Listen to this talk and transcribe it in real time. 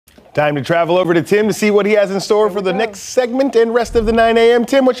Time to travel over to Tim to see what he has in store for the next segment and rest of the 9 a.m.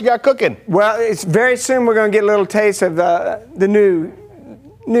 Tim, what you got cooking? Well, it's very soon we're going to get a little taste of the new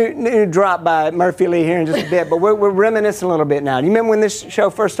drop by Murphy Lee here in just a bit, but we're reminiscing a little bit now. Do you remember when this show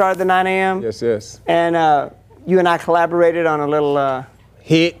first started, the 9 a.m.? Yes, yes. And you and I collaborated on a little...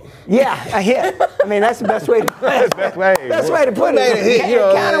 hit. Yeah, a hit. I mean, that's the best way to put it. Best way to put it.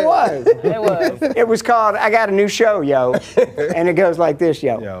 It kind of was. It was. It was called I Got a New Show, Yo. And it goes like this,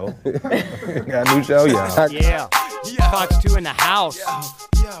 yo. Yo. Got a new show, yo. Yeah. Fox 2 in the house.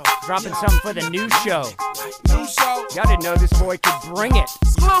 Dropping something for the new show. New show. Y'all didn't know this boy could bring it.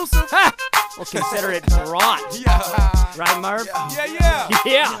 Exclusive. Ha! Well, consider it brought. Yeah. Right, Murph? Yeah.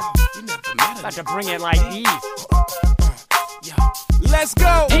 Yeah. About to bring it like these. Let's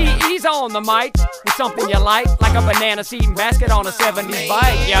go. He's on the mic with something you like a banana seating basket on a 70s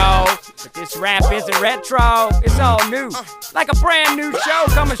bike, yo. But this rap isn't retro, it's all new. Like a brand new show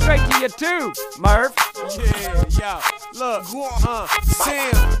coming straight to you too, Murph. Yeah, look,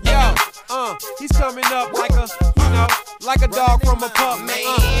 Sam, yo, he's coming up like a, like a dog from a pup,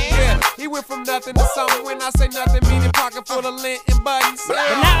 yeah, he went from nothing to something. When I say nothing, meaning pocket full of lint and buttons. But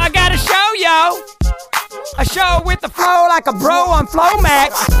now I got a show, yo. A show with the flow like a bro on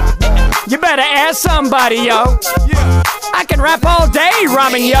Flomax. You better ask somebody, yo. I can rap all day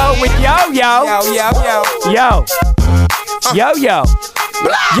rhyming yo with yo. Yo.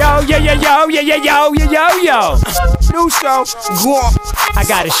 New show. I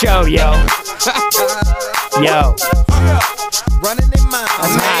got a show, yo. Yo. Running in mine.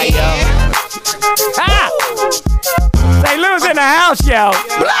 That's right, yo. Ah! They lose in the house, yo.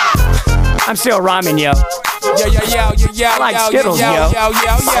 I'm still rhyming, yo. I like Skittles, yo.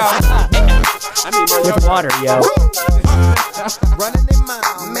 With water, yo. Running in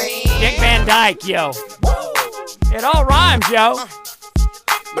mine, man. Dick Van Dyke, yo. It all rhymes, yo.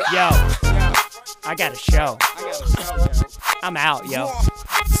 Yo. I got a show. I'm out, yo.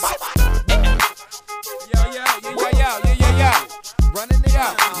 Running it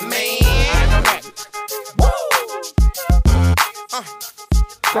out, man.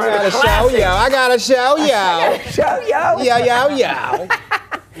 I got a show, yo. Yo.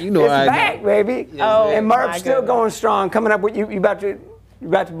 You know It's I back, baby. And Murph's still going strong. Coming up with you about to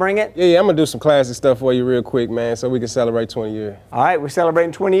bring it? Yeah, I'm gonna do some classic stuff for you real quick, man, so we can celebrate 20 years. All right, we're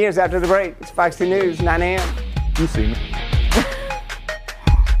celebrating 20 years after the break. It's Fox 2 News, 9 a.m. You see me.